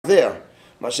there.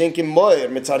 Mashenkim moir,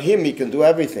 mitzarhim, he can do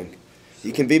everything.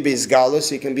 He can be Bizgalus,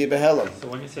 he can be Behelam. So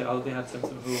when you say Al Dehat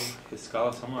Simsim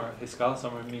Hiskalas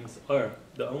Hamar means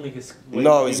the only his.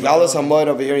 No, Hiskalas Hamar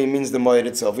over here, he means the moir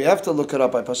itself. We have to look it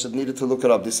up. I needed to look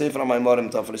it up. The Sefer HaMaimorim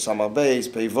Tafris Hamar Beis,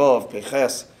 Peivov,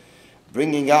 Peiches,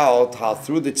 bringing out how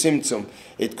through the Tzimtzum,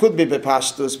 it could be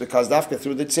Bepashtus, because after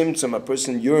through the Tzimtzum, a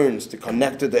person yearns to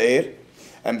connect to the air,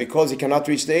 and because he cannot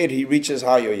reach the air, he reaches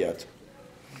higher yet.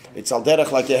 It's Al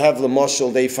Derech like you have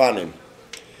L'moshel Deifanim.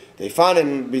 They found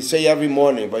him, we say every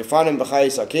morning, they found him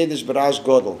b'chayis HaKedesh b'Rash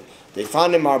Godel. They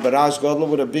found him b'Rash Godel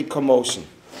with a big commotion.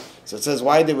 So it says,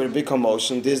 why they were a big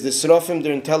commotion? There's the Srofim,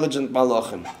 they're intelligent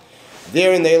malachim.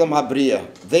 They're in the Elam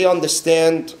HaBriya. They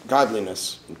understand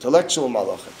godliness, intellectual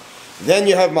malachim. Then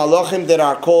you have malachim that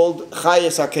are called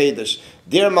Chayis HaKedesh.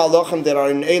 They're malachim that are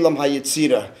in Elam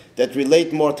HaYetzira, that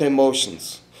relate more to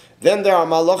emotions. Then there are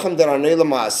malachim that are in Elam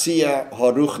HaAsiyah,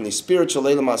 Haruchni, spiritual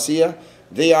Elam HaAsiyah.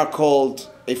 They are called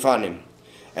Efanim.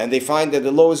 And they find that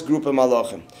the lowest group of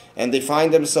malachim. And they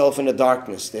find themselves in the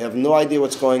darkness. They have no idea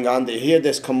what's going on. They hear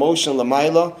this commotion,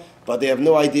 Lamaila, but they have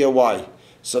no idea why.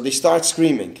 So they start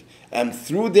screaming. And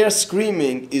through their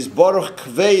screaming is Baruch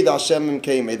Kveid Hashem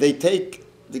Imkeime. They take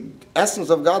the essence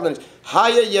of godliness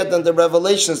higher yet than the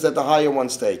revelations that the higher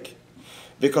ones take.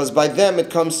 Because by them it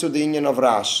comes to the union of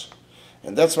Rash.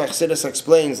 And that's why Chassidus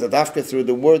explains that after through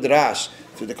the word Rash,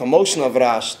 through the commotion of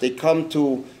Rash, they come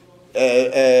to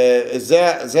Zeh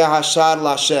Hashar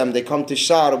Lashem. They come to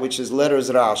Shar, which is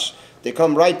letters Rash. They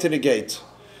come right to the gate.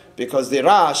 Because the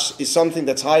Rash is something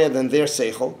that's higher than their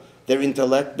Seichel, their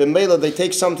intellect. B'meila, they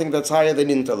take something that's higher than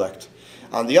intellect.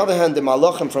 On the other hand, the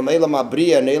Malachim from Elam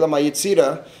HaBriya and Elam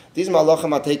HaYetzira, these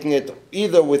Malachim are taking it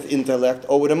either with intellect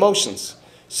or with emotions.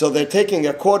 So they're taking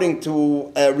according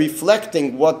to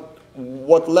reflecting what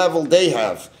level they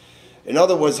have. In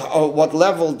other words, what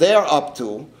level they're up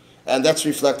to, and that's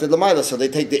reflected Lamaila. So they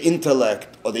take the intellect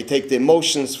or they take the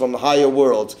emotions from the higher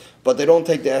world, but they don't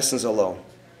take the essence alone.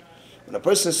 When a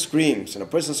person screams, and a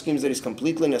person screams that he's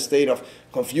completely in a state of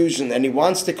confusion and he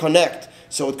wants to connect,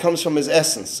 so it comes from his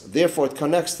essence. Therefore, it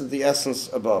connects to the essence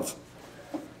above.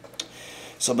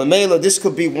 So B'meila, this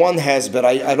could be one hezber.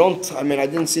 I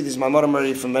didn't see this Maimorim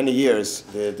already for many years.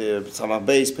 The Tzamach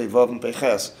Beis, Peivav, and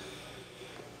Peiches.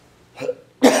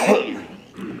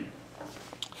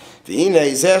 The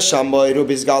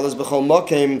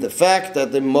fact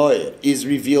that the moir is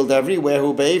revealed everywhere,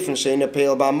 when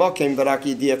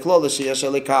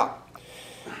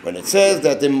it says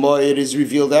that the moir is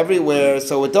revealed everywhere,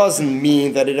 so it doesn't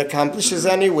mean that it accomplishes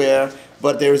anywhere,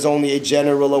 but there is only a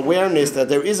general awareness that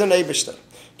there is an Eibishter.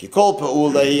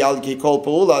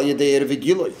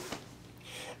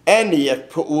 Any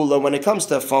pa'ula, when it comes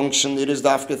to a function, it is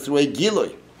dafka through a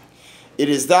gilui. It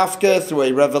is dafka through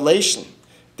a revelation.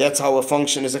 That's how a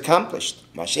function is accomplished.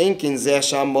 Mashenkin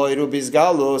zesha moiru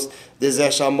bizgalos, the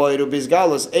zesha moiru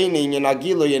bizgalos, einin in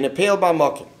agilui in a pale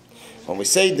bamakim. When we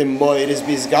say the moir is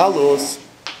bizgalos,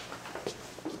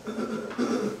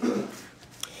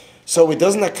 so it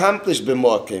doesn't accomplish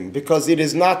b'makim because it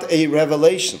is not a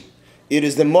revelation. It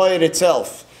is the moir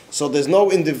itself. So there's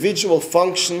no individual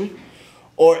function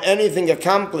or anything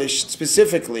accomplished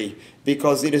specifically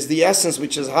because it is the essence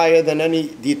which is higher than any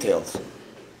details.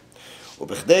 In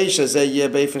order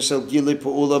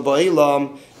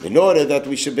that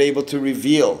we should be able to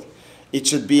reveal, it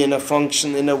should be in a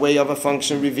function, in a way of a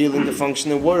function, revealing the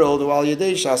function in the world.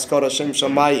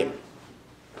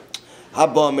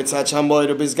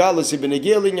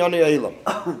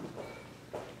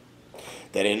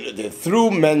 That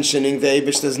through mentioning the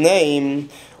Eibishter's name,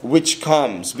 which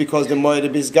comes because the Moed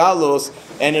Bizgalos,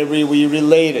 and we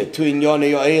relate it to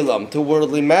Inyone Yo'elam, to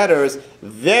worldly matters,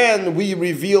 then we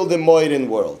reveal the Moed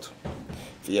world.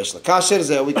 We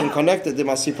can connect it to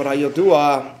Masipar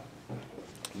HaYodua.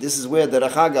 This is where the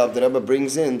Rachagav, the Rebbe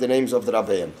brings in the names of the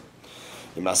Rabbeim.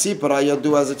 In Masipar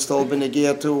HaYodua, as it's told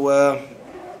Benegia to,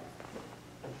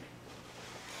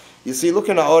 you see, look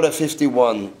in Order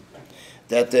 51,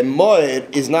 that the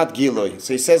Moed is not Giloi.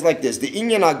 So he says like this, the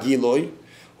Inyan HaGiloi,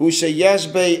 Hu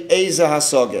sheyesh bei eza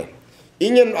hasoge.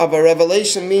 Inyan of a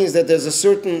revelation means that there's a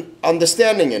certain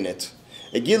understanding in it.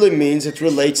 A gilui means it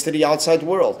relates to the outside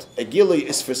world. A gilui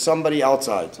is for somebody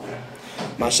outside.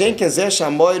 Mashen kezeh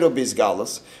shamoiru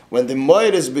bizgalus. When the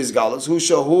moir is bizgalus, hu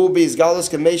shahu bizgalus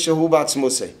kemei hu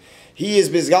batzmusei. He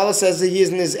is bizgalus as he is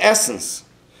in his essence.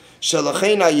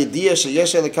 Shalachein ha'yediyah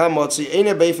sheyesh elikam motzi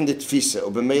eine beifen de tfise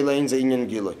ubemele in ze inyan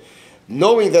gilui.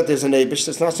 Knowing that there's an Eibush,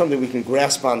 it's not something we can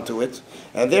grasp onto it,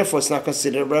 and therefore it's not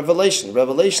considered a revelation.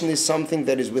 Revelation is something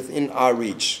that is within our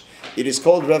reach. It is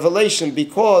called revelation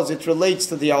because it relates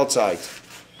to the outside.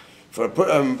 For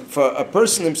a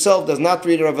person himself does not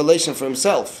read a revelation for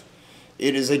himself.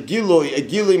 It is a gilui. A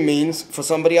gilui means for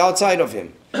somebody outside of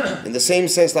him. In the same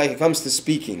sense, like it comes to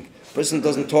speaking. A person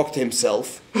doesn't talk to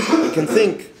himself. He can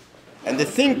think. And the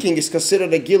thinking is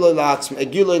considered a gilui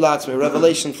latzmi, a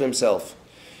revelation for himself.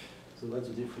 So what's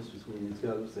the difference between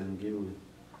Itgalus and Gilui?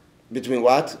 Between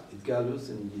what? Itgalus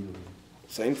and Gilui.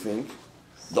 Same thing.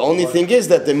 The only thing is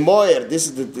that the moyer, this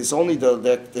is only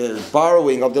the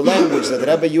borrowing of the language that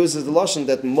Rebbe uses the lashon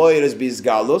that moyer is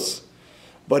bisgalus,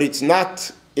 but it's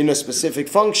not in a specific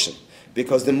function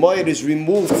because the moyer is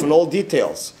removed from all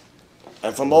details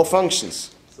and from all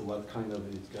functions. So what kind of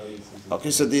Itgalus is it?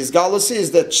 Okay, so the isgalus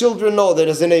is that children know there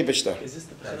is an Eibishter. Is this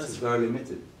the It's very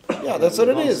limited. Yeah, that's what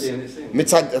it is.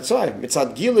 Mitzad, that's right.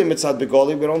 Mitzad gili, mitzad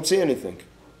begoli, we don't see anything.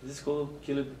 Is this called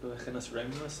Kilib Bechenas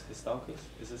Remus, Histalkis?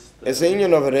 Is this the... As a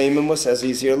union of Reimus as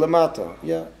he's here lamata.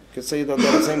 Yeah, you could say that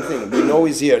the same thing. We know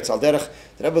he's here. It's al derech.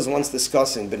 The Rebbe was once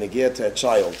discussing benegir to a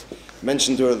child.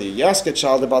 Mentioned earlier. You ask a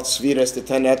child about Sviras, the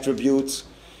 10 attributes.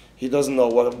 He doesn't know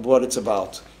what it's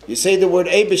about. You say the word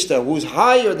Eibishter, who's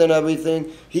higher than everything,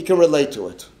 he can relate to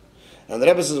it. And the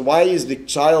Rebbe says, why is the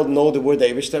child know the word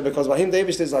Eibishter? Because by him the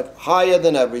Eibishter is like higher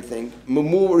than everything,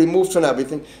 removed from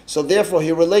everything. So therefore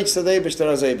he relates to the Eibishter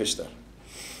as Eibishter.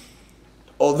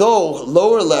 Although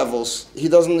lower levels, he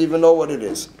doesn't even know what it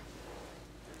is.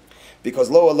 Because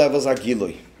lower levels are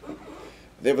Gilui.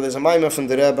 There's a Maimer from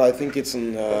the Rebbe, I think it's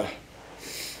in... I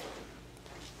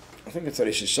think it's a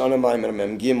Rosh Hashanah Maimer,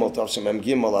 Mem Gimel, Tavshem Mem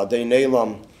Gimel, Adei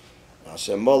Neilam,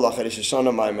 Hashem Molach, Rosh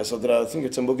Hashanah Maimer. So I think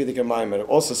it's a Mugidike Maimer.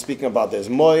 Also speaking about there's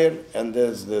Moyer, and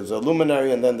there's a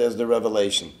luminary, and then there's the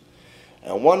revelation.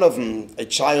 And one of them, a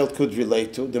child could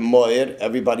relate to, the Moyer.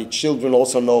 Everybody, children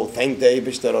also know, thank the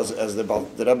Eibishter, as the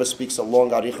Rebbe speaks a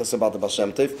long arichas about the Baal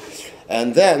Shem Tov.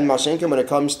 And then, Mashenke, when it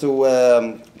comes to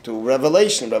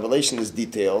revelation is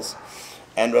details,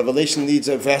 and revelation needs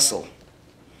a vessel.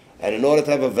 And in order to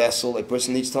have a vessel, a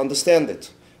person needs to understand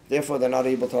it. Therefore, they're not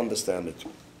able to understand it.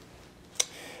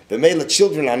 The male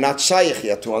children are not shaykh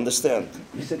yet to understand.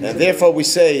 And therefore, we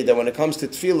say that when it comes to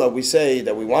tefillah, we say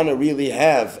that we want to really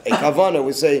have a kavanah.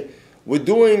 We say we're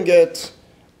doing it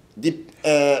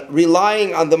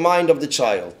relying on the mind of the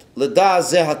child. L'da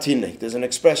zeh hatinik. There's an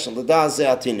expression, l'da zeh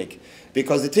hatinik.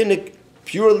 Because the tinik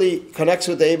purely connects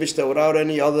with the Eibishter without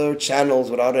any other channels,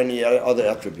 without any other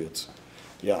attributes.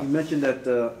 Yeah. You mentioned that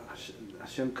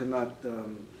Hashem could not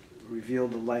reveal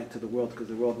the light to the world because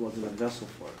the world wasn't a vessel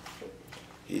for it.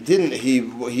 He didn't. He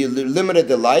limited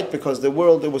the light because the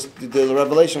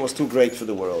revelation was too great for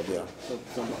the world. Yeah. So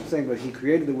I'm saying, but he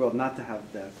created the world not to have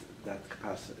that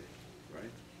capacity, right?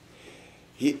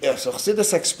 So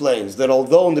Chassidus explains that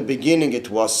although in the beginning it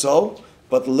was so,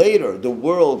 but later the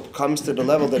world comes to the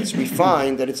level that it's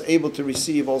refined, that it's able to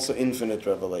receive also infinite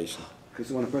revelation.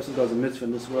 Because when a person does a mitzvah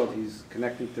in this world, he's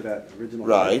connecting to that original.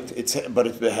 Right. But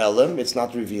it's behelem. It's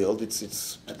not revealed.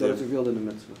 It's. I thought it's revealed in the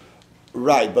mitzvah.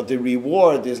 Right, but the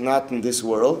reward is not in this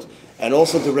world, and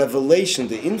also the revelation,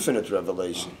 the infinite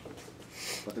revelation,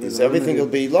 is everything will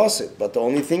be lost. But the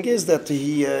only thing is that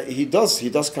he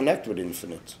does connect with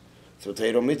infinite through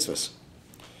Torah mitzvahs.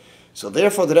 So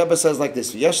therefore, the Rebbe says like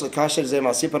this: Yesh lekasher zeh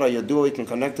masipara yadu. He can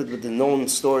connect it with the known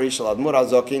story shel Admur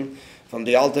Hazokin from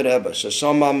the Alter Rebbe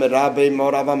sheshama merabe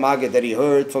morava magid that he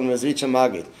heard from Mezritcha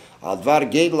Magid advar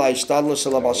gedla ishtadlo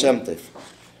shel Baal Shem Tov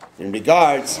in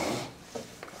regards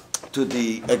to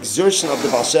the exertion of the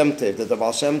Baal Shem Tov, that the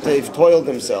Baal Shem Tov toiled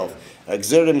himself,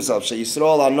 exerted himself,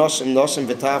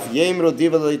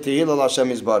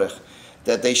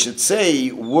 that they should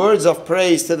say words of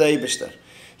praise to the Eibishter.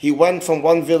 He went from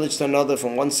one village to another,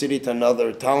 from one city to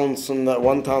another,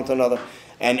 one town to another,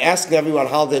 and asking everyone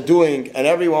how they're doing, and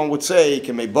everyone would say,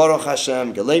 Baruch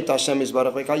Hashem, Geleit Hashem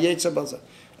Yisbarach,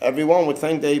 everyone would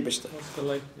thank the Eibishter.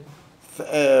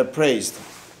 Praised.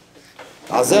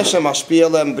 That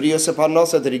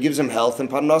he gives him health and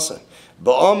parnasa.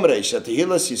 That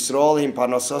Tehillas Yisrael,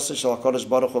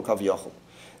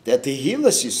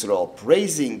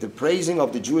 the praising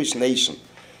of the Jewish nation,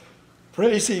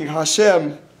 praising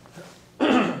Hashem,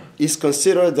 is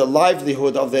considered the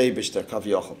livelihood of the Eibishter,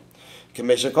 Kavyochel.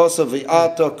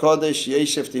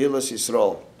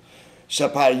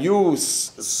 Shaparyu,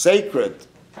 sacred,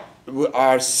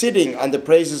 are sitting on the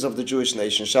praises of the Jewish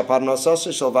nation.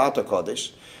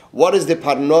 What is the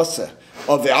parnasa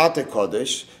of the Ata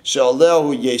Kodesh?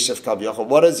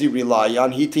 What does he rely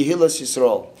on? Tehillas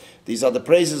Yisrael. These are the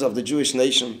praises of the Jewish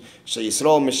nation. That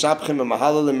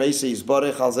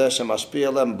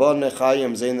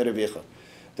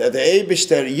the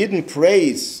Eibishter, Yidden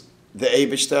praise the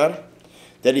Eibishter,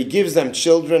 that he gives them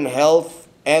children, health,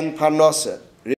 and parnasa.